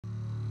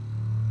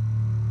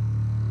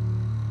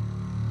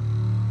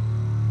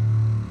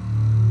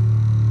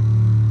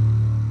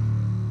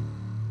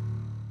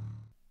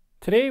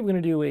Today we're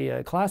going to do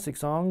a classic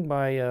song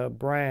by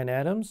Bryan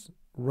Adams,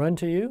 Run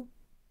to You.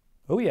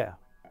 Oh yeah.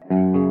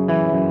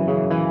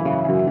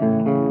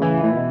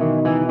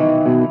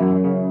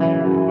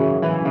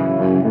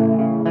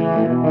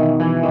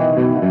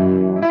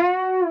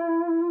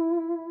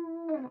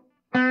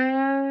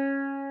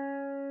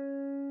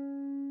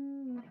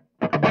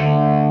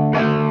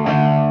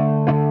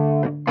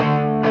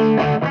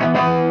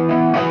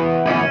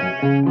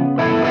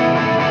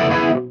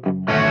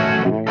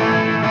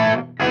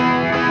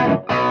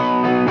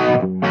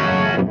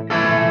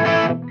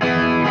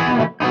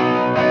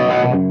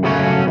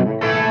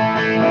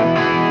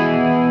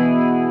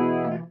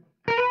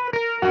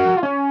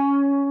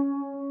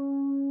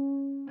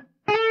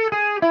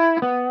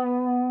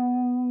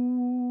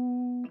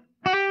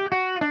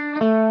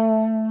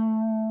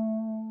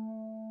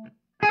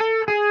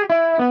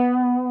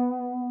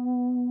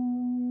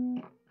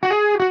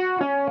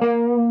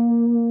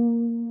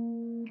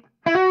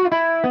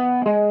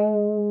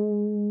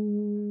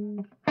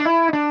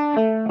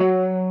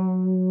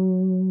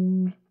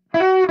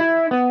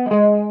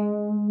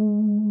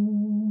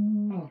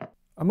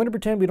 I'm going to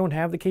pretend we don't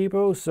have the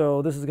capo,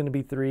 so this is going to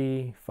be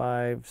 3,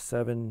 5,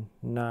 7,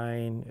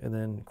 9, and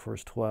then of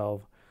course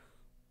 12.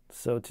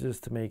 So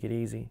just to make it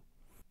easy.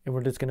 And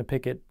we're just going to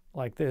pick it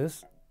like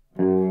this.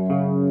 So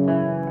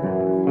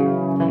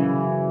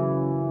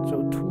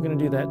we're going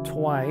to do that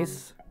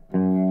twice.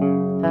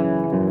 And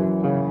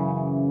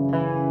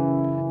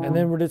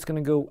then we're just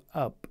going to go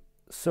up.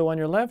 So on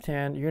your left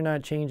hand, you're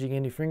not changing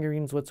any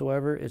fingerings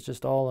whatsoever. It's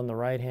just all on the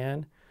right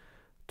hand.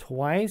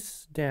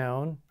 Twice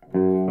down.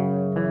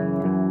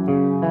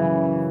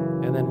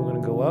 And then we're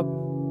going to go up.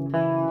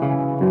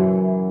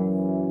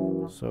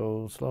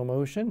 So slow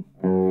motion.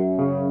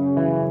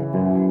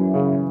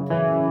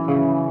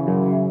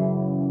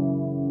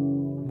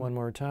 One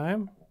more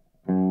time.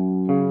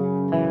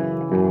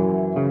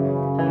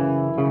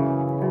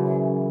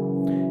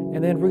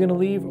 And then we're going to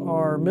leave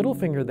our middle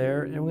finger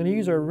there, and we're going to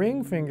use our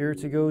ring finger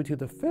to go to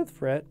the 5th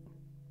fret.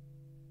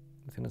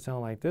 It's going to sound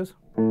like this.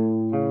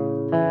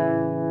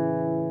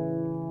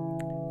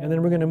 And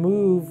then we're going to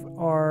move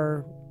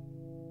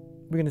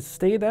we're going to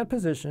stay that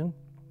position,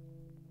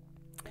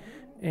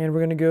 and we're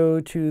going to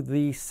go to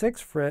the 6th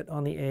fret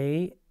on the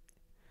A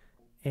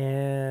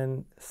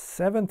and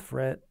 7th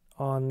fret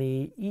on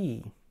the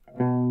E.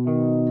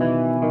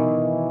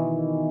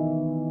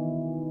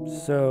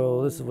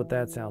 So this is what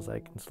that sounds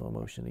like in slow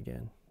motion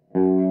again.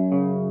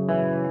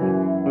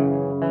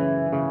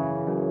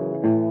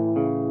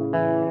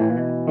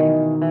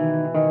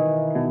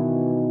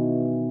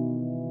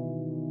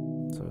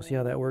 So see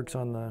how that works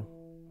on the...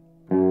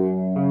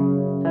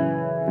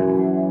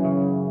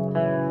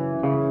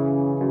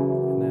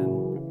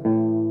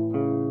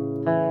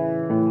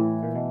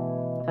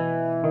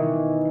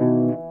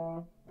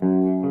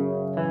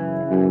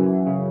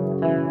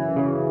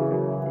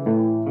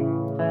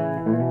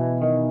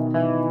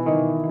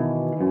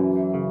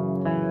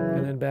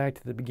 back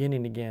to the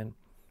beginning again.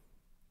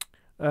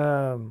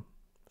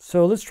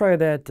 So let's try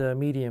that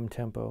medium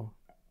tempo.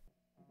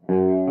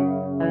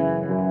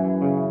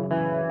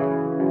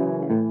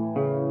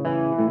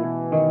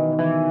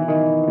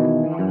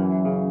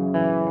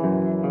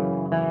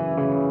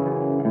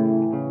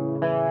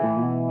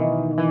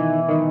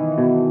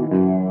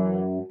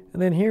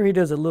 And then here he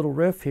does a little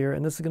riff here,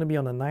 and this is going to be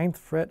on the 9th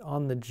fret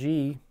on the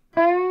G,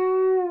 and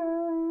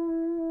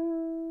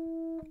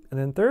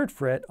then 3rd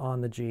fret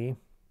on the G.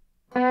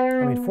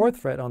 4th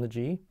fret on the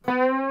G.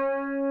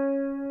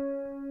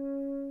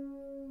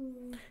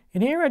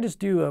 And here I just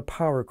do a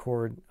power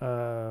chord,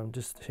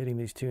 just hitting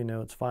these two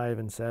notes, 5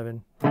 and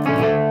 7. And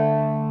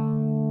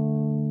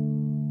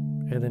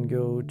then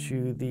go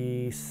to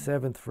the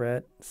 7th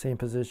fret, same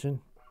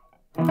position.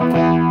 And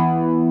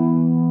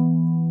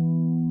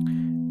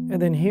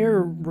then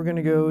here we're going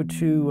to go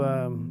to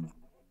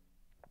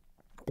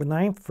the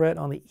 9th fret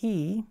on the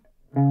E.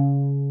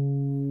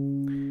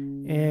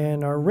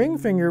 And our ring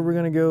finger, we're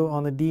going to go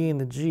on the D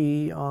and the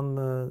G on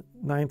the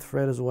 9th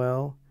fret as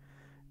well.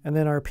 And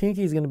then our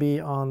pinky is going to be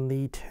on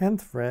the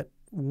 10th fret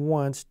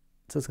once.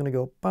 So it's going to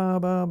go ba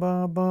ba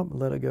ba ba,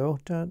 let it go.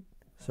 Dun.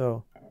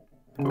 So.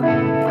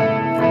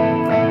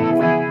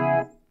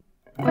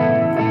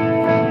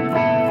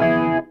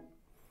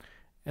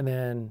 And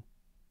then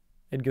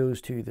it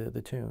goes to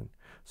the tune.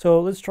 So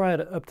let's try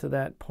it up to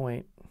that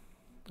point,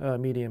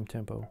 medium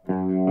tempo.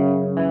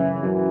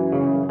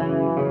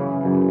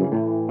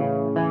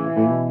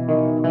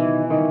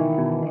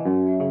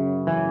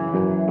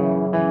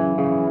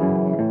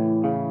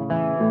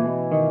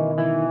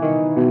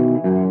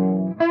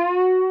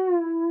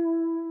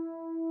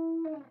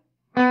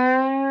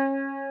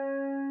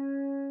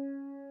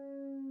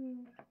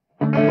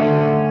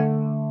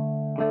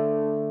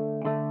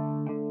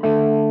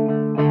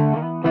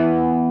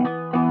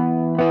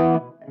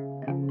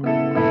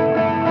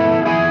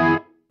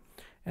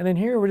 And then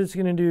here we're just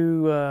going to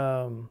do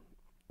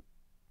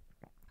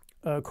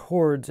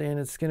chords, and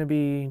it's going to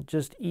be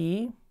just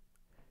E,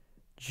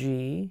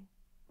 G,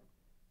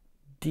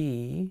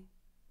 D,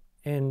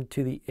 and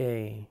to the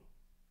A.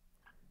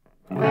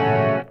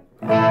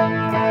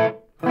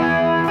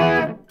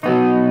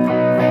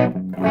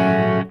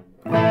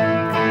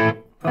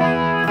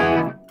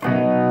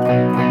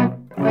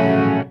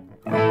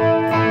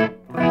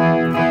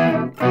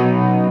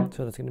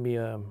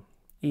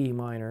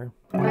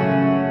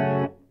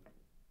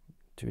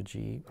 to a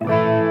G, to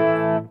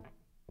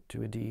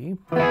a D,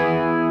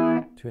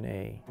 to an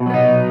A.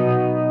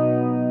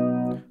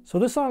 So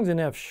this song's in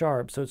F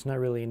sharp, so it's not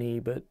really an E,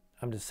 but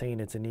I'm just saying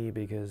it's an E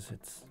because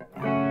it's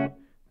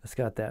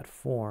got that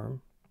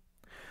form.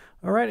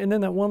 All right, and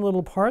then that one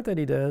little part that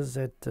he does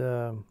that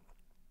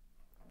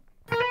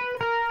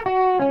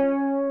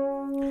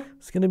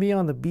it's going to be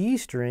on the B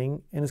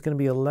string, and it's going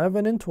to be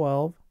 11 and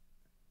 12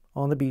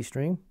 on the B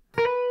string.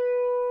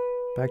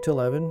 Back to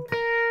 11.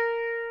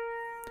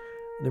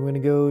 Then we're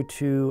going to go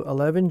to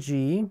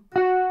 11G,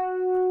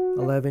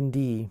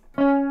 11D.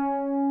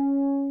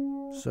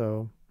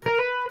 So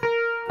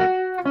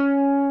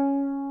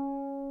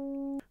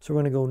we're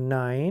going to go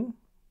 9,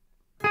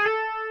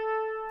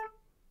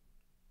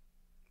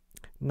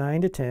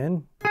 9 to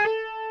 10,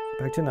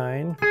 back to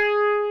 9,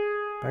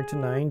 back to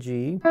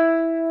 9G,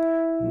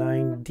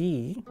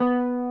 9D,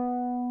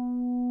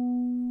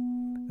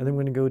 and then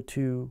we're going to go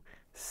to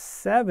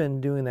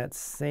 7 doing that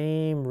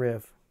same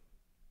riff.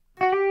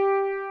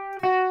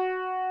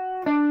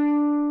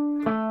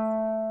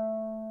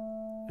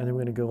 And then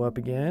we're going to go up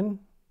again.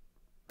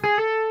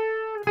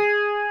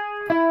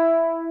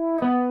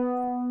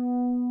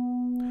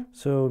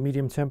 So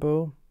medium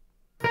tempo.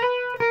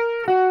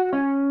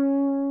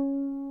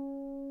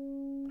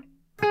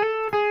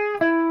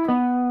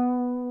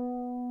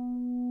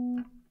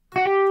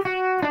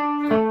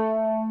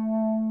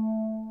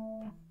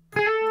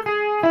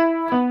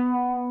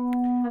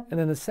 And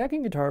then the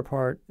second guitar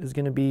part is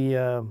going to be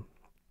on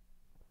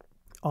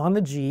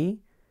the G,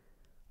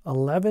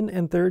 11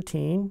 and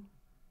 13,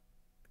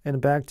 and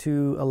back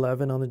to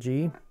 11 on the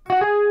G,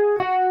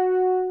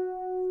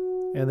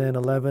 and then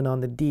 11 on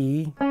the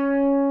D,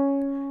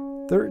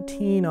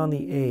 13 on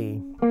the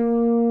A.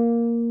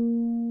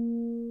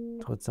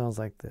 So it sounds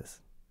like this.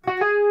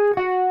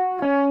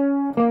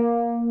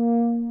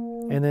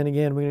 And then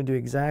again, we're going to do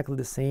exactly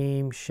the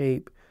same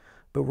shape,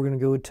 but we're going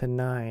to go to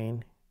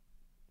 9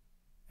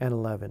 and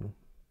 11.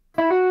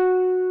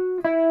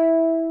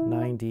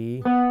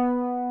 9D,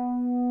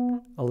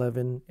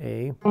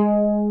 11A.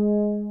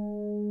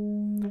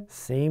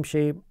 Same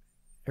shape,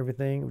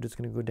 everything. We're just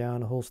going to go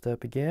down a whole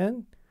step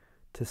again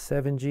to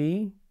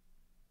 7G,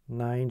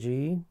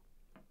 9G,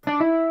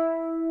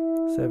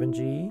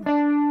 7G,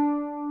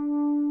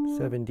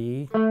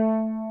 7D,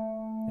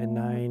 and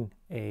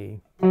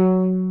 9A.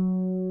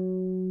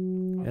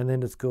 And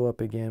then let's go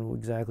up again,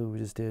 exactly what we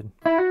just did.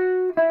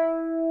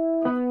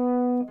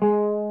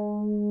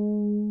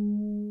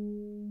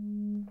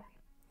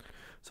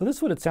 So this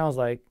is what it sounds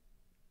like,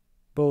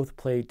 both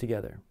played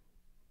together.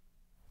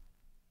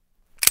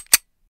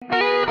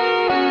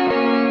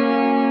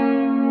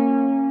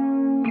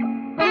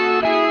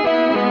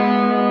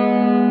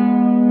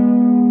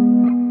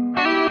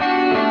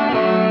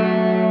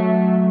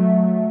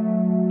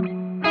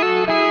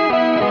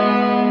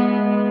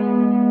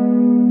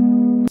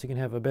 So you can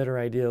have a better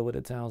idea what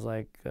it sounds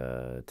like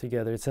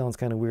together. It sounds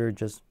kind of weird,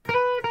 just...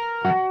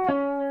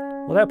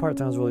 Well, that part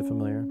sounds really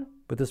familiar,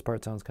 but this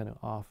part sounds kind of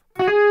off.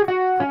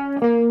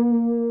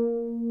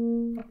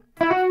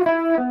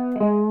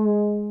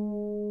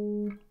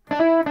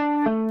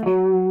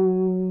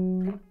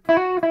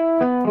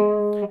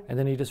 And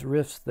then he just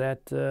riffs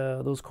that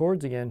those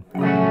chords again.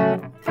 All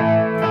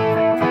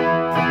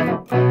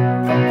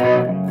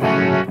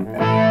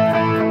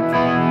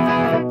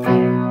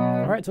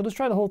right, so let's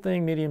try the whole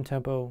thing, medium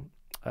tempo,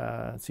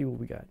 see what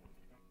we got.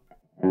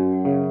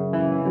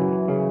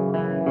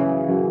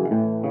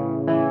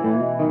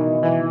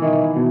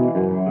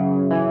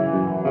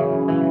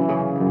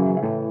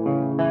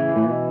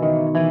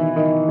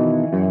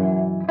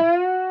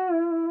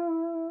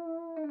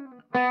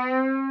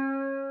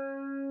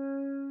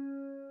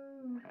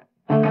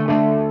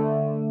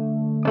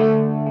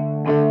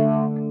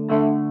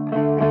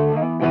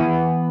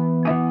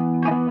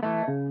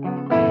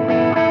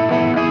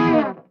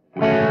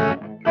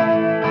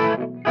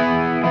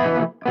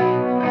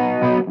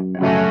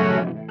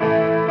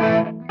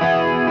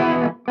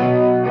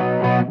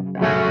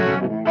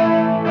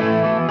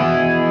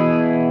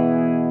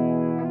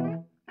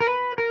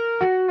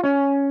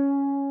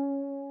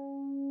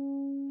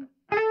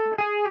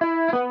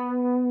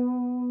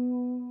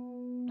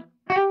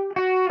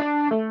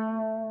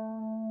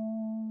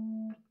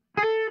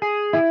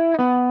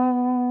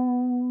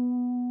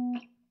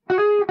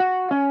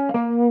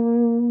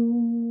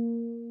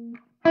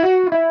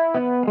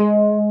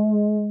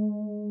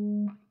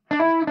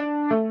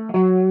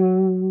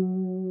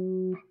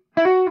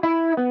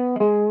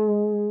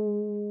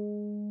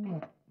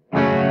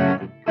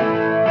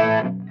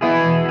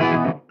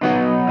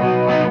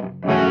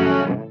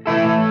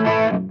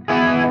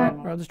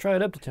 Let's try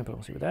it up to tempo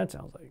and see what that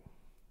sounds like.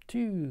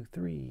 2,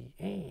 3,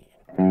 and...